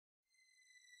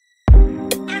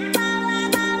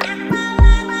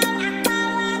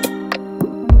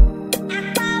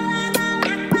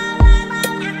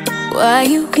Why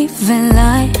you even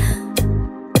lie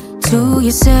to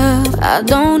yourself? I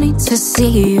don't need to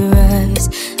see your eyes,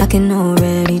 I can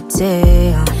already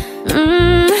tell.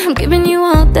 I'm giving you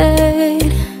all that,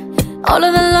 all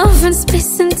of the love and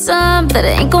space and time that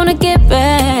I ain't gonna get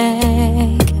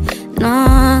back.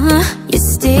 Nah, you're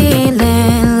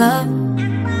stealing love.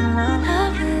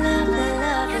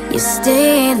 You're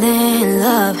stealing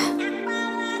love.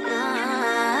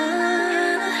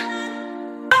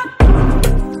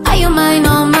 Are you mine,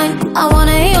 all mine? I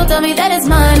wanna hear you tell me that it's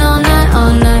mine all night,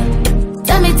 all night.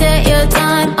 Tell me take your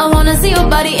time, I wanna see your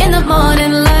body in the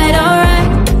morning light, alright.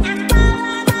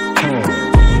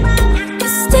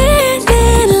 You're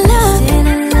stealing love.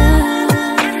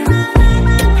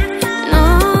 No.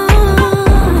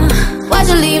 Why'd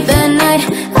you leave that night?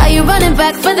 Are you running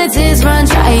back for the tears? Run,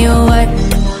 try your way.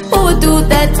 Who would do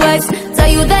that twice? Tell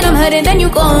you that I'm hurting, then you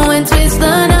go and twist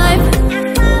the knife.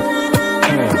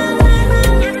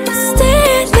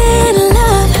 Stealing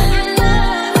love.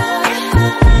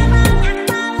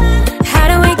 How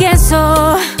do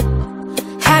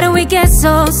we get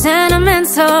so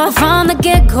sentimental from the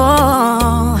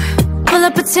get-go? Full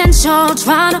of potential,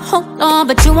 trying to hold on,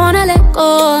 but you wanna let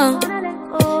go.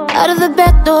 Out of the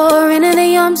back door, into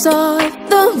the arms of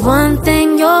the one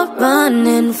thing you're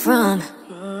running from.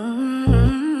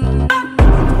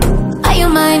 Are you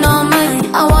mine, all mine?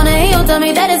 I wanna hear you tell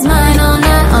me that it's mine all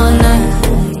night, all night.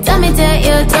 Tell me take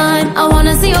your time, I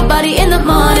wanna see your body in the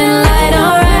morning light,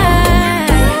 alright.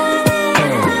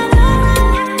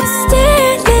 You're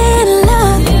stealing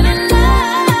love.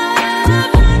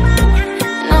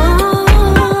 No.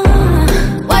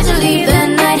 Why'd you leave that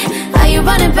night? Are you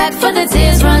running back for the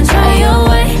tears? Run, try your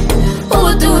way. Who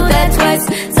would do that twice?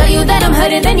 Tell you that I'm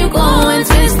hurting, then you go and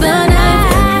twist the knife.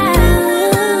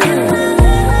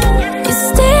 You're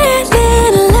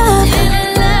stealing love.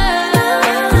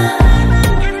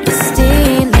 You're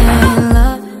stealing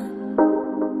love.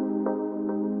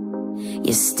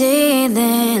 You're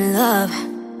stealing love.